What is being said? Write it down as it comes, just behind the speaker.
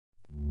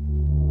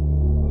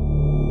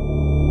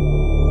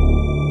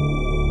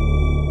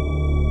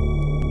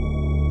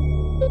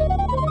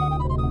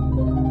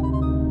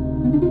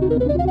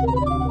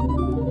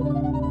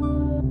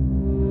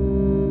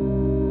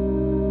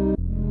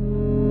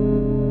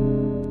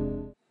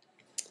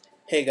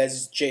Hey guys,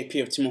 it's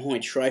JP of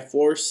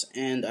TeamUnholyTriforce,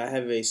 and I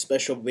have a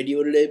special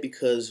video today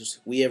because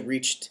we have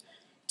reached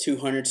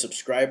 200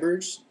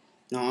 subscribers.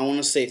 Now I want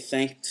to say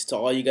thanks to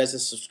all you guys that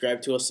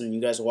subscribe to us and you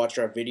guys watch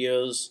our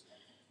videos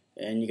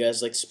and you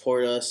guys like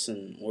support us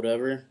and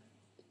whatever.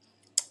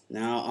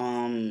 Now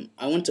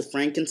I went to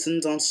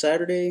Frankincense on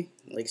Saturday,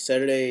 like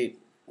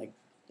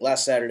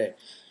last Saturday,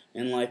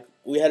 and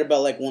we had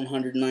about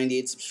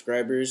 198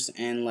 subscribers,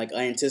 and I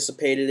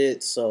anticipated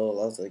it, so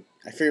I was like,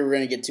 I figured we're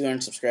gonna get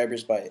 200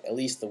 subscribers by at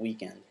least the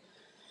weekend.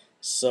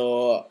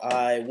 So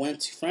I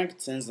went to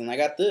Frankincense and I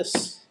got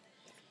this.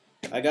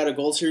 I got a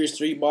Gold Series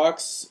 3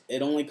 box.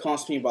 It only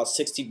cost me about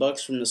 60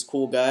 bucks from this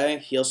cool guy.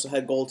 He also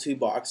had Gold 2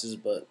 boxes,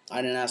 but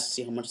I didn't ask to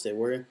see how much they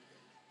were.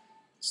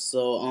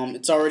 So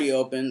it's already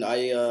opened.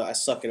 I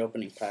suck at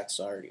opening packs,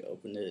 so I already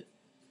opened it.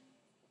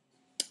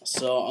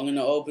 So I'm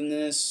gonna open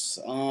this.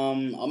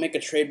 I'll make a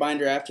trade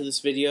binder after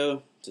this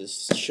video to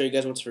show you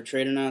guys what's for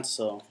trade or not.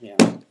 So yeah,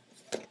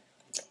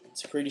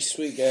 it's pretty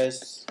sweet,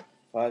 guys.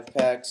 5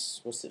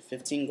 packs. What's it?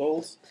 15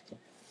 golds.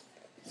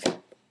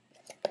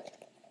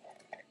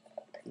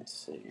 Let's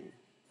see.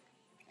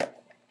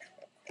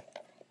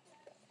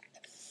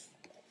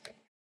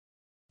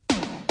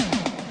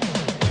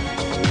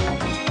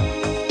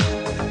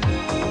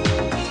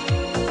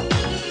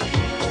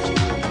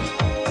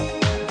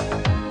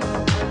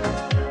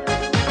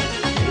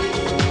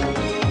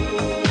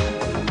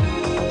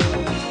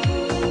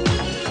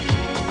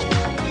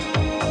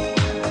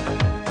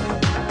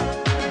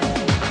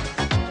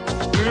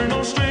 We're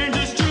no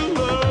strangers to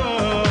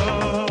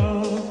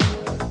love.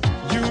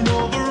 You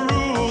know the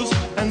rules,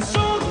 and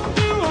so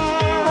do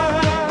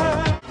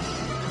I.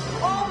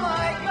 Oh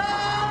my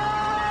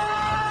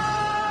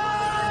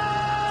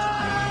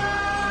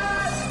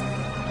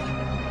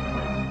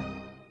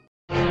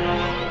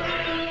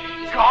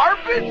God!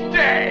 Garbage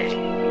day!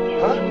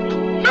 Huh?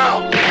 No!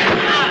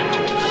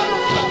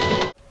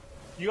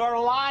 You are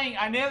lying.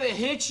 I never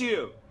hit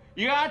you.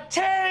 You are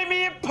tearing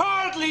me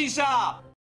apart, Lisa!